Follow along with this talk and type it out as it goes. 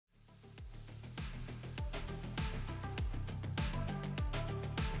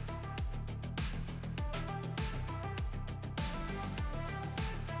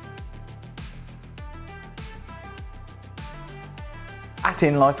at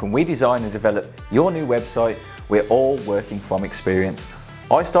inLIFE, when we design and develop your new website, we're all working from experience.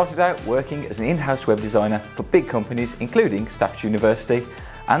 I started out working as an in-house web designer for big companies, including Staffordshire University,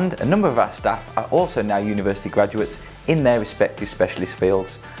 and a number of our staff are also now university graduates in their respective specialist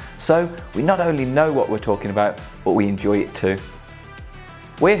fields. So we not only know what we're talking about, but we enjoy it too.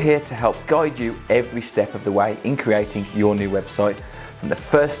 We're here to help guide you every step of the way in creating your new website, from the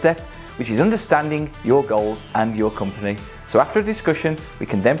first step, which is understanding your goals and your company. So after a discussion, we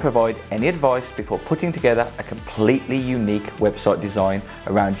can then provide any advice before putting together a completely unique website design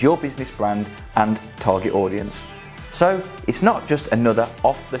around your business brand and target audience. So it's not just another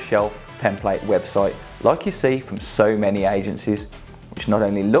off-the-shelf template website like you see from so many agencies, which not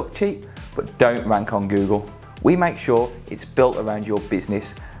only look cheap, but don't rank on Google. We make sure it's built around your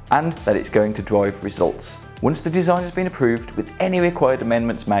business and that it's going to drive results. Once the design has been approved with any required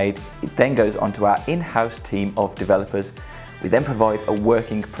amendments made, it then goes onto our in-house team of developers. We then provide a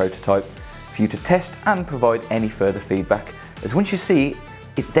working prototype for you to test and provide any further feedback, as once you see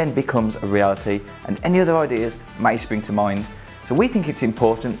it then becomes a reality and any other ideas may spring to mind. So we think it's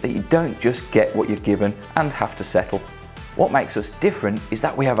important that you don't just get what you're given and have to settle. What makes us different is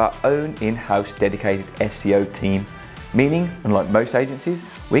that we have our own in-house dedicated SEO team, meaning, unlike most agencies,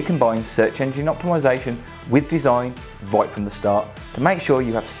 we combine search engine optimization with design right from the start to make sure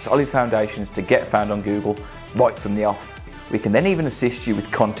you have solid foundations to get found on Google right from the off. We can then even assist you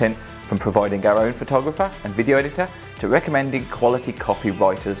with content, from providing our own photographer and video editor to recommending quality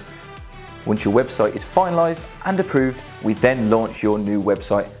copywriters. Once your website is finalized and approved, we then launch your new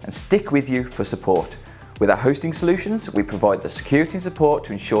website and stick with you for support. With our hosting solutions, we provide the security and support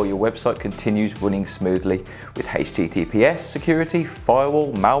to ensure your website continues running smoothly with HTTPS security,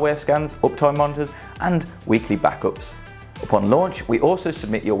 firewall, malware scans, uptime monitors, and weekly backups. Upon launch, we also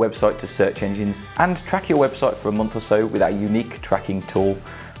submit your website to search engines and track your website for a month or so with our unique tracking tool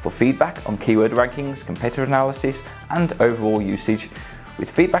for feedback on keyword rankings, competitor analysis, and overall usage, with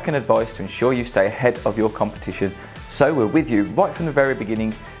feedback and advice to ensure you stay ahead of your competition. So we're with you right from the very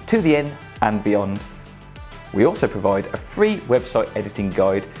beginning to the end and beyond. We also provide a free website editing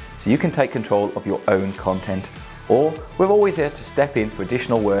guide so you can take control of your own content, or we're always here to step in for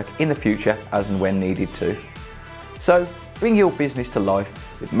additional work in the future as and when needed too. So bring your business to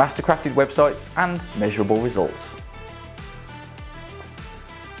life with mastercrafted websites and measurable results.